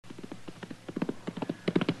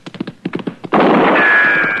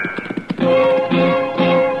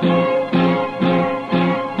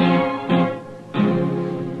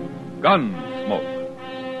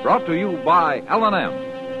Brought to you by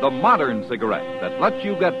L&M, the modern cigarette that lets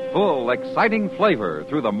you get full, exciting flavor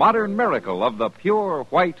through the modern miracle of the pure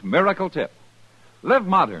white Miracle Tip. Live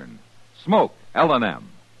modern. Smoke L&M.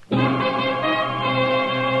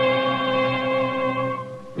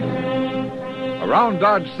 Around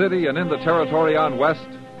Dodge City and in the territory on West,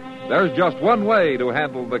 there's just one way to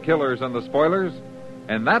handle the killers and the spoilers,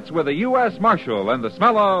 and that's with a U.S. Marshal and the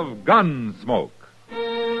smell of gun smoke.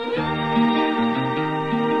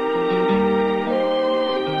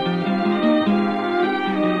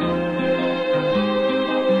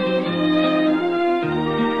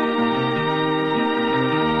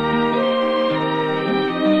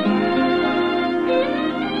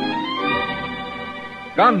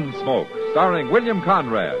 Gunsmoke, starring William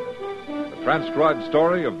Conrad. The transcribed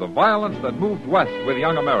story of the violence that moved west with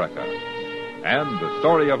young America. And the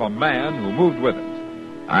story of a man who moved with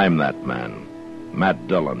it. I'm that man. Matt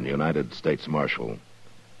Dillon, United States Marshal.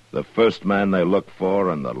 The first man they look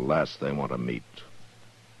for and the last they want to meet.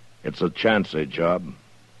 It's a chancy job,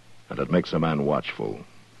 and it makes a man watchful.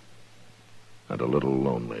 And a little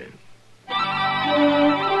lonely.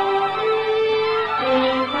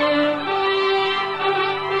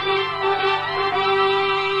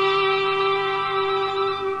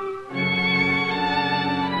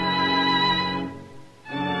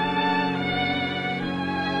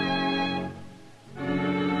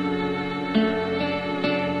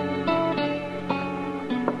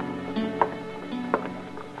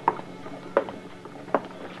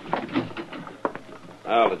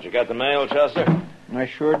 Did you get the mail, Chester? I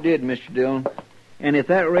sure did, Mr. Dillon. And if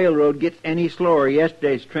that railroad gets any slower,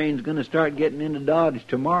 yesterday's train's going to start getting into Dodge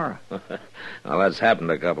tomorrow. Well, that's happened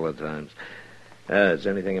a couple of times. Is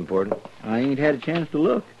anything important? I ain't had a chance to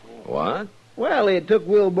look. What? Well, it took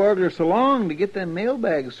Will Borgler so long to get them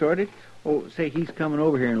mailbags sorted. Oh, say, he's coming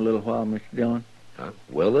over here in a little while, Mr. Dillon. Huh?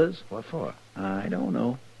 Will is? What for? I don't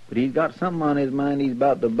know. But he's got something on his mind he's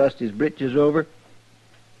about to bust his britches over.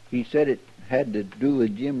 He said it had to do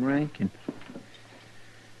with Jim Rankin.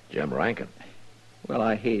 Jim Rankin? Well,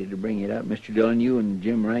 I hated to bring it up, Mr. Dillon. You and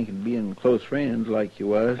Jim Rankin being close friends like you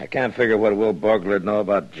was. I can't figure what Will Borgler'd know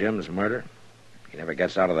about Jim's murder. He never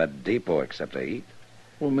gets out of that depot except to eat.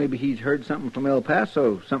 Well, maybe he's heard something from El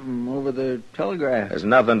Paso, something over the telegraph. There's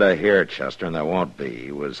nothing to hear, Chester, and there won't be.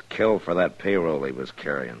 He was killed for that payroll he was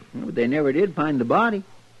carrying. But they never did find the body.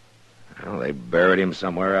 Well, they buried him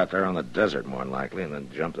somewhere out there on the desert, more than likely, and then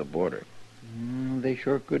jumped the border. They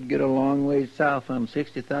sure could get a long ways south on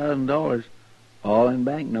 $60,000, all in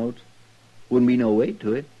banknotes. Wouldn't be no weight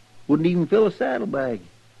to it. Wouldn't even fill a saddlebag.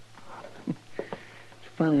 It's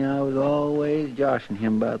funny, I was always joshing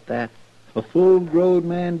him about that. A full-grown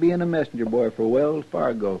man being a messenger boy for Wells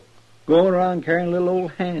Fargo, going around carrying a little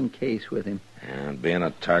old hand case with him. And being a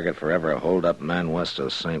target for every hold-up man west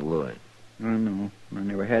of St. Louis. I know. I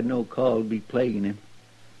never had no call to be plaguing him.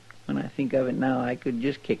 When I think of it now, I could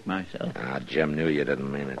just kick myself. Jim knew you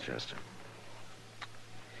didn't mean it, Chester.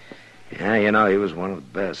 Yeah, you know, he was one of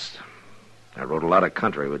the best. I rode a lot of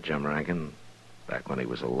country with Jim Rankin, back when he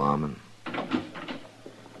was a lawman.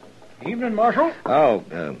 Evening, Marshal. Oh,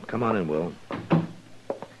 come on in, Will.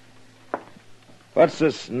 What's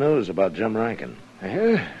this news about Jim Rankin?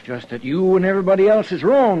 Just that you and everybody else is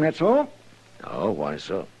wrong, that's all. Oh, why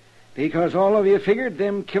so? Because all of you figured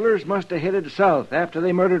them killers must have headed south after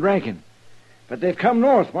they murdered Rankin. But they've come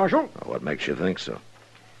north, Marshal. Well, what makes you think so?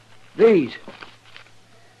 These.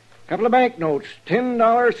 Couple of banknotes,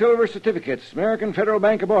 $10 silver certificates, American Federal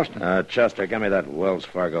Bank of Boston. Chester, give me that Wells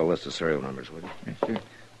Fargo list of serial numbers, would you? Yes, sir.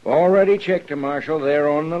 Already checked them, Marshal. They're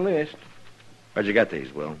on the list. Where'd you get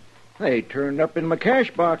these, Will? They turned up in my cash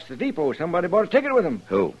box at the depot. Somebody bought a ticket with them.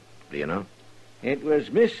 Who? Do you know? It was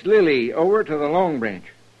Miss Lily over to the Long Branch.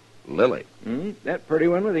 Lily? That pretty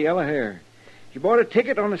one with the yellow hair. She bought a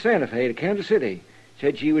ticket on the Santa Fe to Kansas City.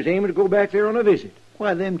 Said she was aiming to go back there on a visit.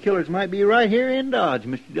 Why, them killers might be right here in Dodge,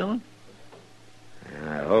 Mr. Dillon.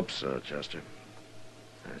 I hope so, Chester.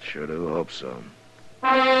 I sure do hope so.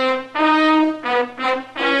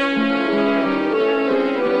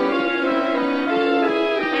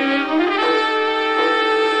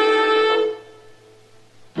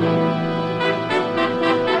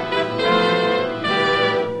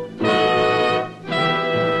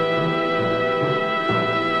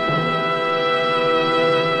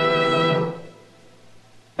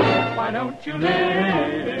 Why don't you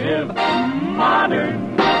live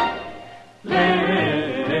modern?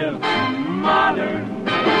 Live modern.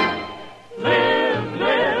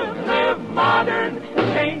 Live modern.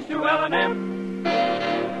 Change to L&M.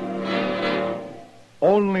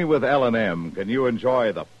 Only with L&M can you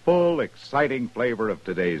enjoy the full, exciting flavor of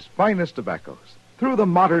today's finest tobaccos. through the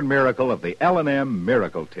modern miracle of the L&M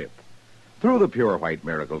Miracle Tip. Through the pure white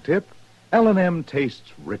Miracle Tip, L&M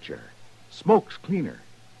tastes richer, smokes cleaner,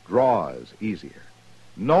 draws easier.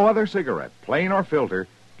 No other cigarette, plain or filter,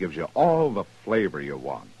 gives you all the flavor you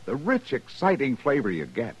want. The rich, exciting flavor you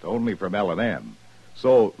get only from L&M.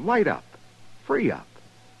 So light up, free up,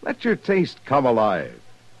 let your taste come alive.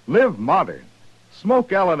 Live modern.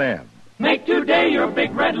 Smoke L&M. Make today your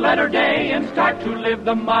big red letter day and start to live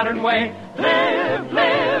the modern way. Live,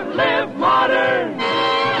 live, live modern.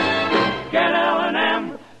 Get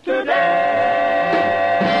L&M today.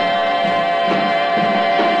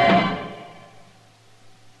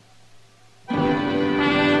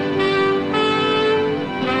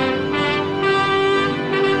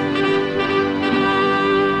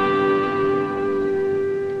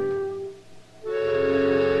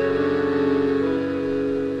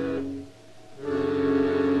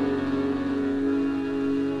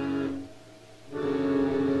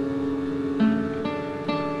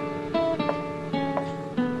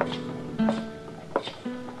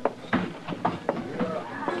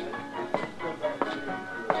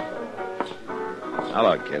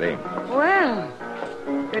 Hello, Kitty. Well,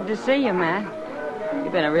 good to see you, Matt.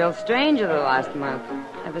 You've been a real stranger the last month.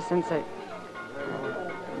 Ever since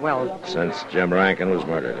Since Jim Rankin was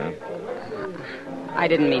murdered, huh? I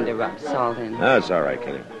didn't mean to rub salt in. No, it's all right,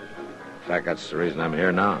 Kitty. In fact, that's the reason I'm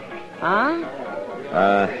here now.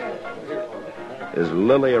 Huh? Is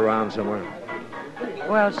Lily around somewhere?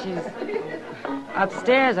 Well, she's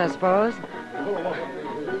upstairs, I suppose.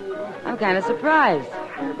 I'm kind of surprised.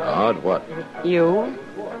 Odd what? You?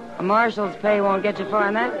 A marshal's pay won't get you far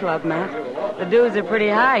in that club, Matt. The dues are pretty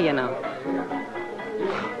high, you know.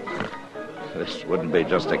 This wouldn't be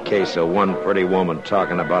just a case of one pretty woman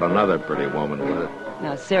talking about another pretty woman, would it?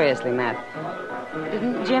 No, seriously, Matt.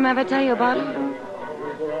 Didn't Jim ever tell you about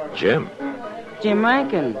it? Jim? Jim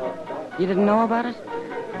Rankin. You didn't know about it?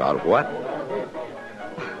 About what?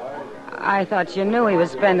 I thought you knew he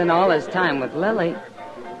was spending all his time with Lily.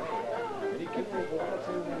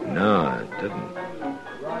 No, I didn't.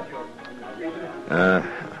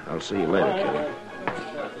 I'll see you later,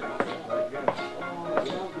 Kitty.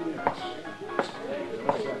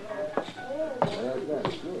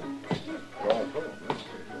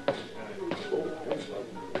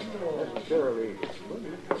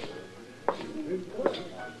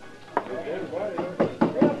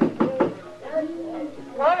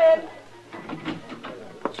 Come in.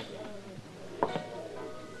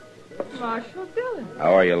 Marshal Dillon.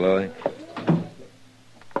 How are you, Lily?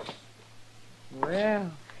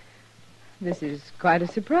 Well, this is quite a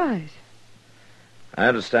surprise. I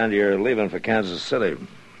understand you're leaving for Kansas City.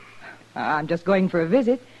 I'm just going for a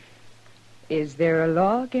visit. Is there a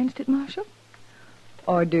law against it, Marshal?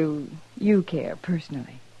 Or do you care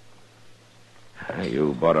personally?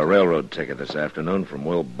 You bought a railroad ticket this afternoon from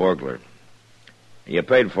Will Borgler. You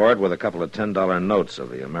paid for it with a couple of $10 notes of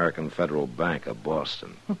the American Federal Bank of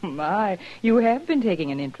Boston. My, you have been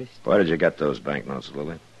taking an interest. Where did you get those banknotes,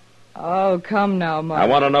 Lily? Oh, come now, Marshal. I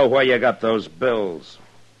want to know where you got those bills.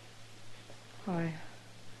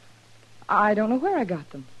 I don't know where I got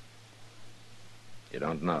them. You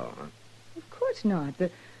don't know, huh? Of course not.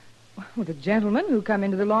 The gentlemen who come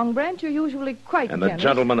into the Long Branch are usually quite And the generous.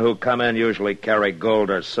 gentlemen who come in usually carry gold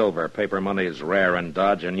or silver. Paper money is rare in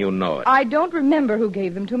Dodge, and you know it. I don't remember who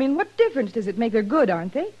gave them to me, and what difference does it make? They're good,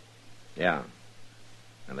 aren't they? Yeah.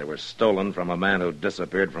 And they were stolen from a man who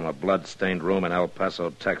disappeared from a blood-stained room in El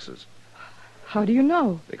Paso, Texas. How do you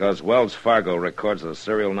know? Because Wells Fargo records the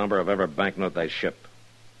serial number of every banknote they ship.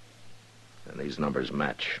 And these numbers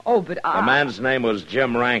match. Oh, but The man's name was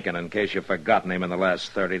Jim Rankin, in case you've forgotten him in the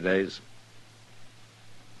last 30 days.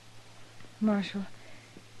 Marshal,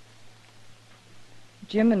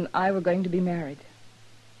 Jim and I were going to be married.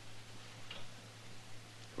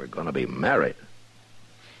 We're going to be married.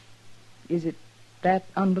 Is it that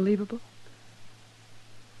unbelievable?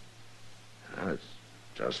 It's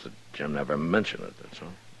just that Jim never mentioned it, that's all.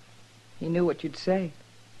 He knew what you'd say.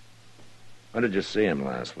 When did you see him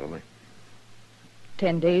last, Lily?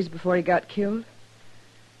 10 days before he got killed.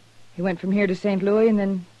 He went from here to St. Louis and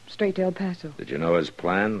then straight to El Paso. Did you know his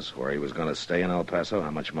plans, where he was going to stay in El Paso, how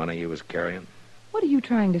much money he was carrying? What are you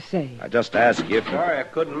trying to say? I just asked you if you... Sorry I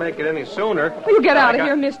couldn't make it any sooner. Will you get out of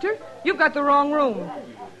here, mister? You've got the wrong room.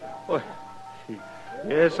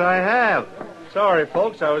 Yes, I have. Sorry,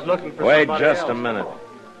 folks. I was looking for Wait somebody just else. a minute.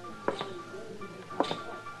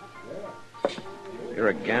 You're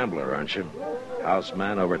a gambler, aren't you?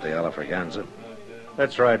 Houseman over at the Alafraganza.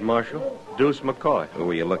 That's right, Marshal. Deuce McCoy. Who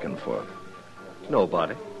were you looking for?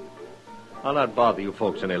 Nobody. I'll not bother you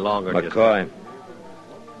folks any longer. McCoy.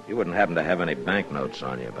 You wouldn't happen to have any banknotes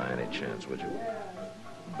on you by any chance, would you?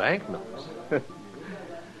 Banknotes?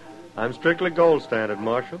 I'm strictly gold standard,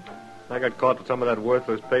 Marshal. I got caught with some of that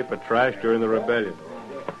worthless paper trash during the rebellion.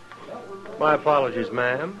 My apologies,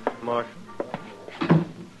 ma'am, Marshal.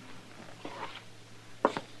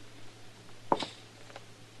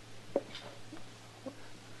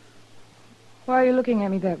 Why are you looking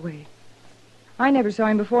at me that way? I never saw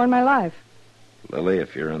him before in my life. Lily,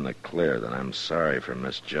 if you're in the clear, then I'm sorry for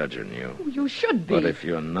misjudging you. Oh, you should be. But if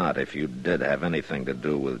you're not, if you did have anything to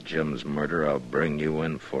do with Jim's murder, I'll bring you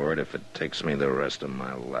in for it if it takes me the rest of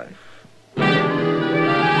my life.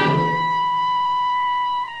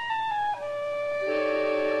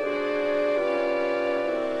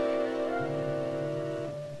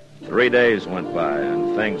 3 days went by,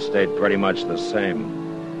 and things stayed pretty much the same.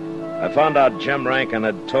 I found out Jim Rankin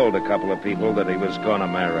had told a couple of people that he was going to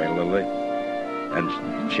marry Lily.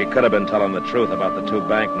 And she could have been telling the truth about the 2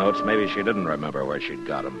 banknotes. Maybe she didn't remember where she'd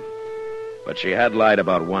got them. But she had lied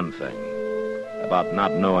about one thing, about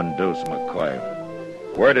not knowing Deuce McCoy.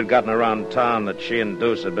 Word had gotten around town that she and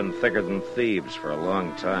Deuce had been thicker than thieves for a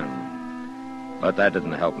long time. But that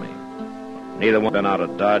didn't help me. Neither one had been out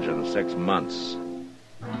of Dodge in 6 months.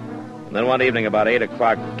 And then one evening about 8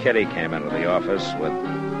 o'clock, Kitty came into the office with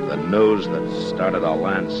the news that started a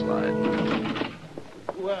landslide.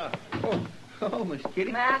 Well, Miss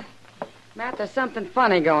Kitty. Matt, there's something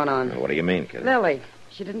funny going on. What do you mean, Kitty? Lily.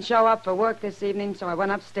 She didn't show up for work this evening, so I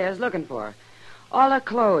went upstairs looking for her. All her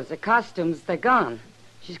clothes, her costumes, they're gone.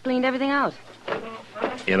 She's cleaned everything out.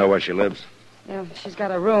 You know where she lives? Yeah, she's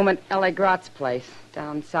got a room at Ellie Grott's place,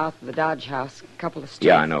 down south of the Dodge House, a couple of streets.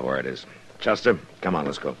 Yeah, I know where it is. Chester, come on,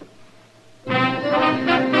 let's go.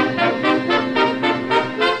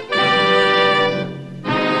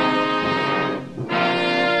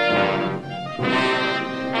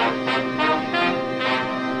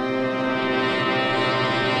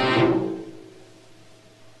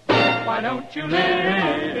 Why don't you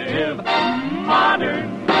live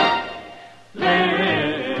modern?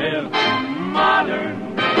 Live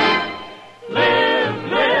modern.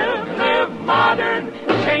 Live modern.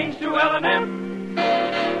 Change to L&M.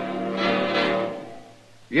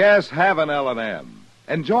 Yes, have an L&M.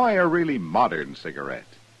 Enjoy a really modern cigarette.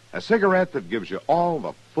 A cigarette that gives you all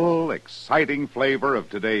the full, exciting flavor of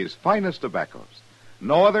today's finest tobaccos.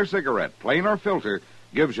 No other cigarette, plain or filter,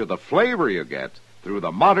 gives you the flavor you get through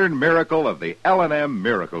the modern miracle of the L&M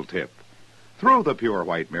Miracle Tip. Through the pure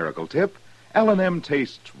white Miracle Tip, L&M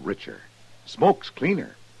tastes richer, smokes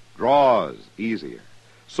cleaner, draws easier.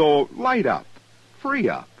 So light up, free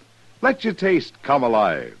up, let your taste come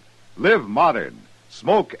alive. Live modern.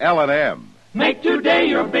 Smoke L&M. Make today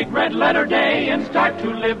your big red letter day and start to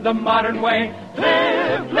live the modern way.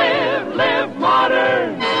 Live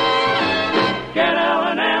modern. Get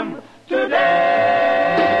L&M today.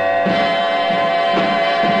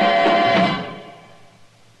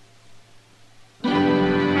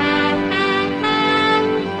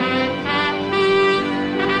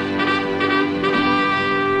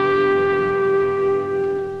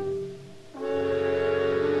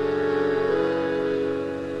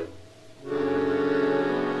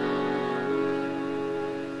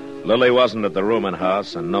 Lily wasn't at the rooming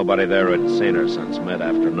house, and nobody there had seen her since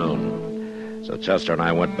mid-afternoon. So Chester and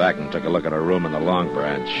I went back and took a look at her room in the Long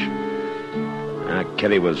Branch.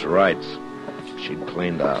 Kitty was right. She'd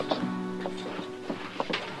cleaned out.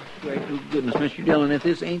 Great goodness, Mr. Dillon, if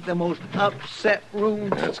this ain't the most upset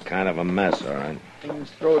room. It's kind of a mess, all right. Things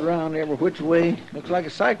thrown around every which way. Looks like a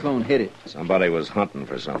cyclone hit it. Somebody was hunting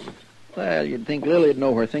for something. Well, you'd think Lily'd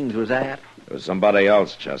know where things was at. There was somebody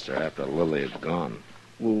else, Chester, after Lily had gone.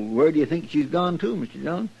 Well, where do you think she's gone to, Mr.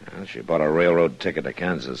 Dillon? Well, she bought a railroad ticket to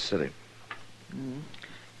Kansas City.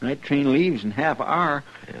 Night train leaves in half an hour.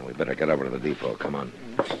 Yeah, we better get over to the depot. Come on.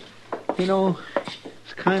 You know,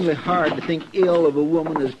 it's kindly hard to think ill of a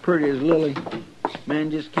woman as pretty as Lily.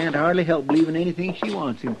 Man just can't hardly help believing anything she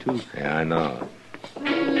wants him to. Yeah, I know.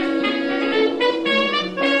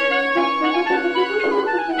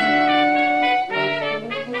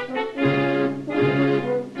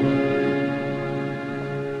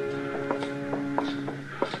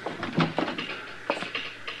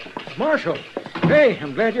 Marshal, hey,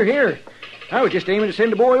 I'm glad you're here. I was just aiming to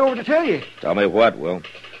send a boy over to tell you. Tell me what, Will?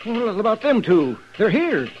 Well, about them two. They're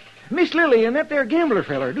here. Miss Lily and that there gambler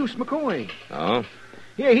feller, Deuce McCoy. Oh?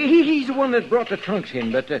 Yeah, he's the one that brought the trunks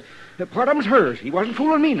in, but part of them's hers. He wasn't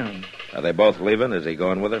fooling me none. Are they both leaving? Is he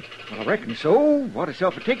going with her? Well, I reckon so. Bought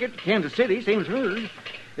himself a ticket to Kansas City, same as hers.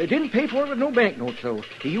 Didn't pay for it with no banknotes, though.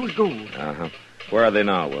 He used gold. Uh-huh. Where are they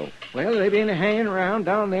now, Will? Well, they've been hanging around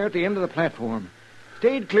down there at the end of the platform.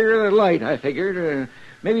 Stayed clear of the light, I figured.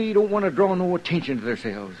 maybe you don't want to draw no attention to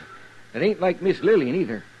themselves. It ain't like Miss Lillian,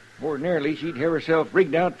 either. Ordinarily, she'd have herself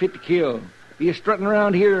rigged out fit to kill. Be a strutting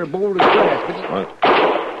around here bold as grass. What?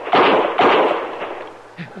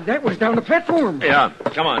 That was down the platform. Yeah,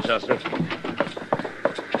 come on, Chester.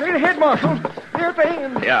 Straight ahead, Marshal. There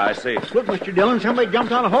thing. Yeah, I see. Look, Mr. Dillon, somebody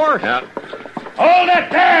jumped on a horse. Yeah. Hold it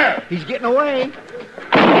there! He's getting away.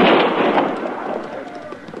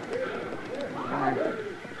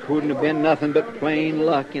 Couldn't have been nothing but plain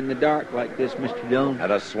luck in the dark like this, Mr. Dillon. I'd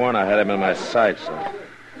have sworn I had him in my sights.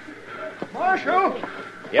 Marshal!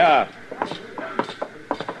 Yeah.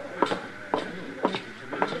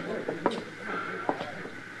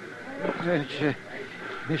 It's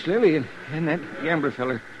Miss Lillian and that gambler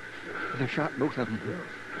feller. They shot both of them.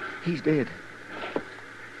 He's dead.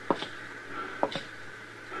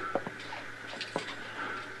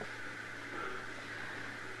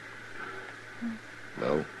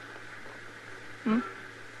 No.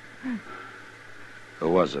 Who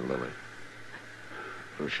was it, Lily?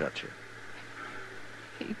 Who shot you?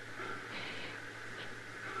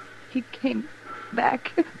 He came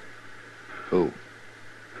back. Who?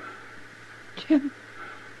 Jim.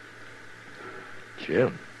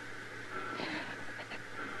 Jim?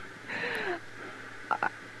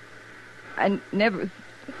 I never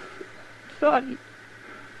thought he...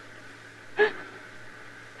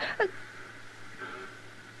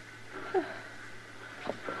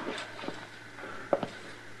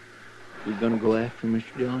 You gonna go after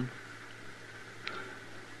Mr. Dillon?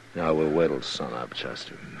 No, we'll wait till sun up,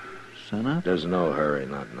 Chester. Sun up? There's no hurry,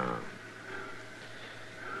 not now.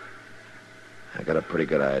 I got a pretty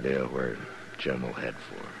good idea where Jim will head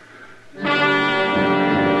for.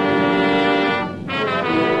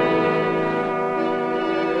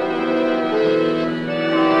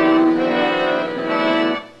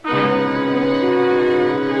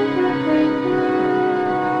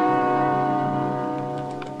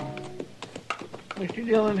 Mr.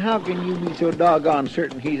 Dillon, how can you be so doggone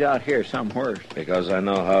certain he's out here somewhere? Because I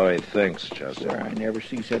know how he thinks, Chester. Sir, I never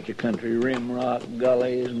see such a country. Rim rock,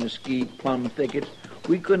 gullies, mesquite, plum thickets.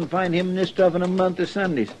 We couldn't find him in this stuff in a month of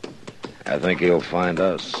Sundays. I think he'll find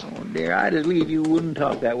us. Oh, dear, I'd as leave you wouldn't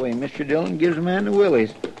talk that way. Mr. Dillon gives a man the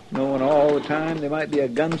willies, knowing all the time there might be a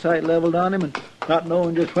gun sight leveled on him and not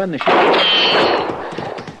knowing just when the shot...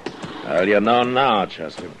 Well, you know now,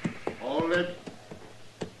 Chester. Hold it.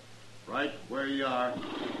 Right where you are.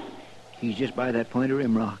 He's just by that point of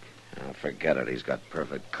rim rock. Oh, forget it. He's got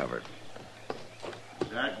perfect cover. Is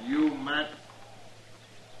that you, Matt?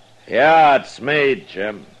 Yeah, it's me,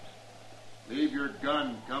 Jim. Leave your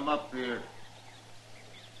gun. Come up here.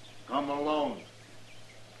 Come alone.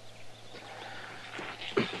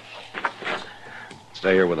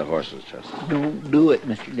 Stay here with the horses, Chester. Don't do it,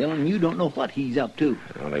 Mr. Dillon. You don't know what he's up to.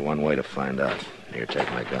 Only one way to find out. Here,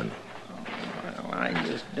 take my gun. Oh, I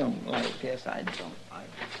just don't like this. I don't like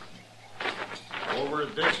it. Over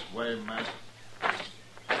this way, Matt.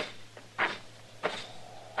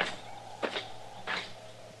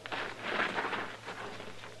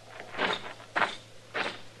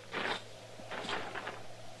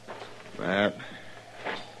 Matt,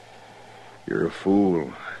 you're a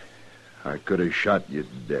fool. I could have shot you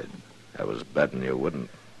dead. I was betting you wouldn't.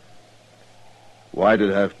 Why'd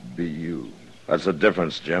it have to be you? That's the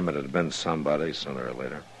difference, Jim. It had been somebody sooner or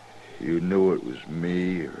later. You knew it was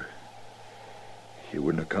me, or you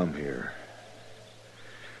wouldn't have come here.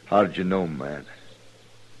 How did you know, Matt?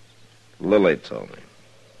 Lily told me.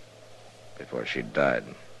 Before she died.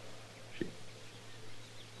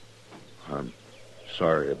 I'm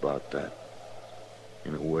sorry about that.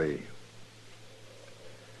 In a way.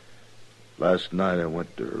 Last night I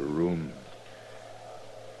went to her room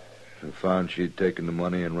and found she'd taken the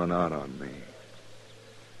money and run out on me.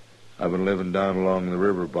 I've been living down along the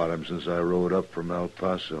river bottom since I rode up from El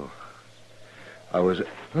Paso. I was...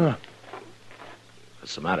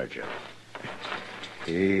 What's the matter, Jim?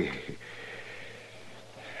 It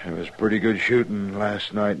was pretty good shooting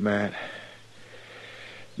last night, Matt.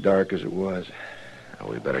 Dark as it was. Well,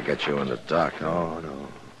 we better get you in the dock. No.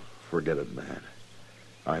 Forget it, Matt.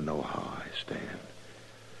 I know how I stand.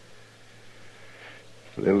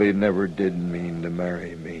 Lily never did mean to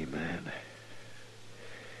marry me, man.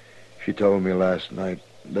 She told me last night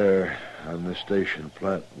there on the station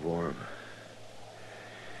platform.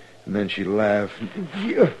 And then she laughed.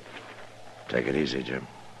 Take it easy, Jim.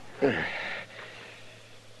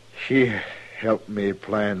 She helped me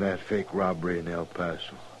plan that fake robbery in El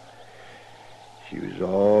Paso. She was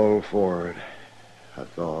all for it, I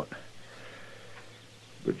thought.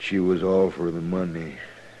 But she was all for the money,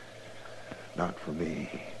 not for me.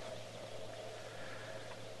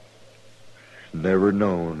 never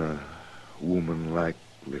known a woman like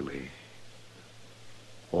Lily.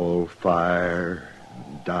 All fire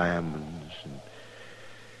and diamonds and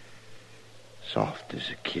soft as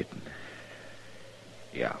a kitten.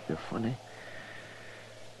 Yeah. You're funny.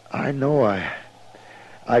 I know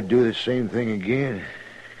I'd do the same thing again.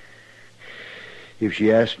 If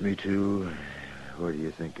she asked me to, what do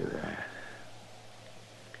you think of that?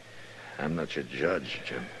 I'm not your judge,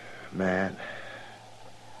 Jim. Matt,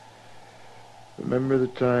 remember the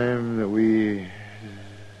time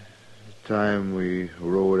we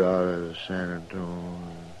rode out of San Antonio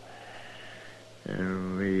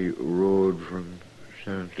and we rode from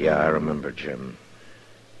San Antonio? Yeah, I remember, Jim.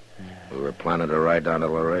 We were planning to ride down to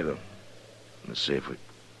Laredo and see if we could.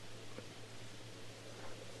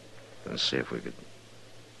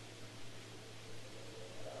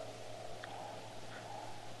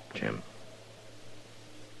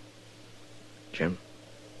 Jim.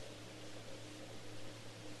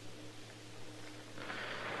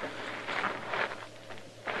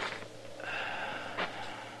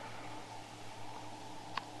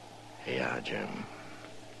 Yeah, Jim.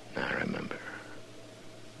 I remember.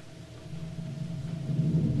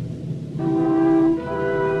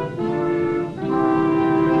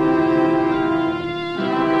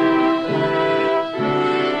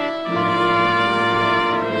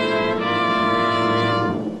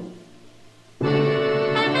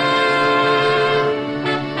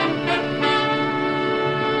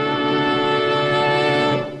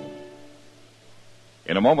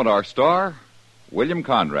 In a moment, our star, William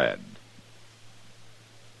Conrad.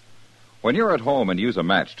 When you're at home and use a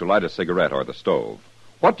match to light a cigarette or the stove,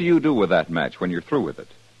 what do you do with that match when you're through with it?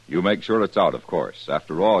 You make sure it's out, of course.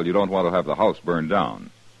 After all, you don't want to have the house burned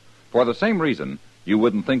down. For the same reason, you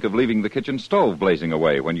wouldn't think of leaving the kitchen stove blazing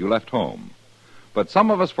away when you left home. But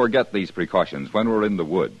some of us forget these precautions when we're in the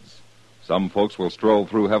woods. Some folks will stroll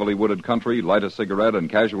through heavily wooded country, light a cigarette, and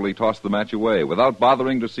casually toss the match away without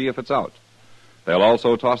bothering to see if it's out. They'll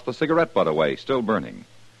also toss the cigarette butt away, still burning.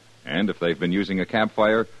 And if they've been using a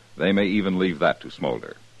campfire, they may even leave that to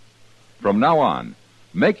smolder. From now on,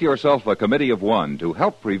 make yourself a committee of one to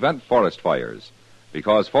help prevent forest fires,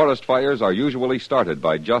 because forest fires are usually started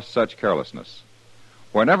by just such carelessness.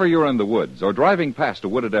 Whenever you're in the woods or driving past a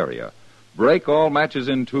wooded area, break all matches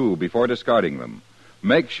in two before discarding them.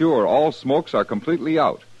 Make sure all smokes are completely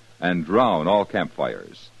out, and drown all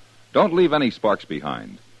campfires. Don't leave any sparks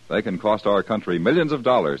behind. They can cost our country millions of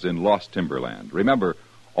dollars in lost timberland. Remember,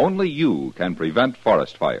 only you can prevent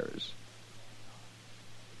forest fires.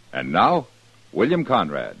 And now, William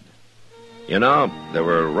Conrad. You know, there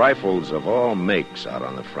were rifles of all makes out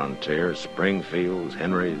on the frontier. Springfields,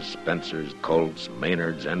 Henrys, Spencers, Colts,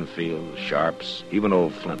 Maynards, Enfields, Sharps, even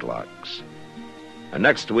old flintlocks. And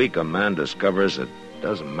next week, a man discovers it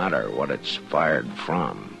doesn't matter what it's fired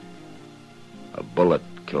from. A bullet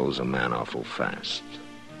kills a man awful fast.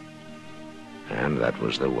 And that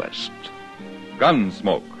was the West.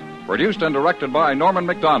 Gunsmoke, produced and directed by Norman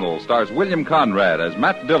Macdonald, stars William Conrad as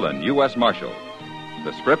Matt Dillon, U.S. Marshal.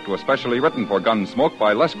 The script was specially written for Gunsmoke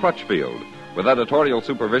by Les Crutchfield, with editorial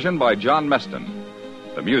supervision by John Meston.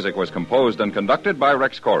 The music was composed and conducted by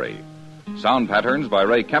Rex Corey. Sound patterns by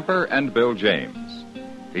Ray Kemper and Bill James.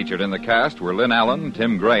 Featured in the cast were Lynn Allen,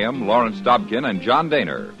 Tim Graham, Lawrence Dobkin, and John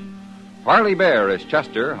Daner. Parley Bear is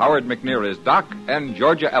Chester, Howard McNear is Doc, and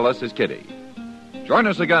Georgia Ellis is Kitty. Join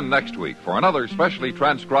us again next week for another specially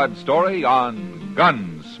transcribed story on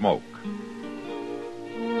Gunsmoke.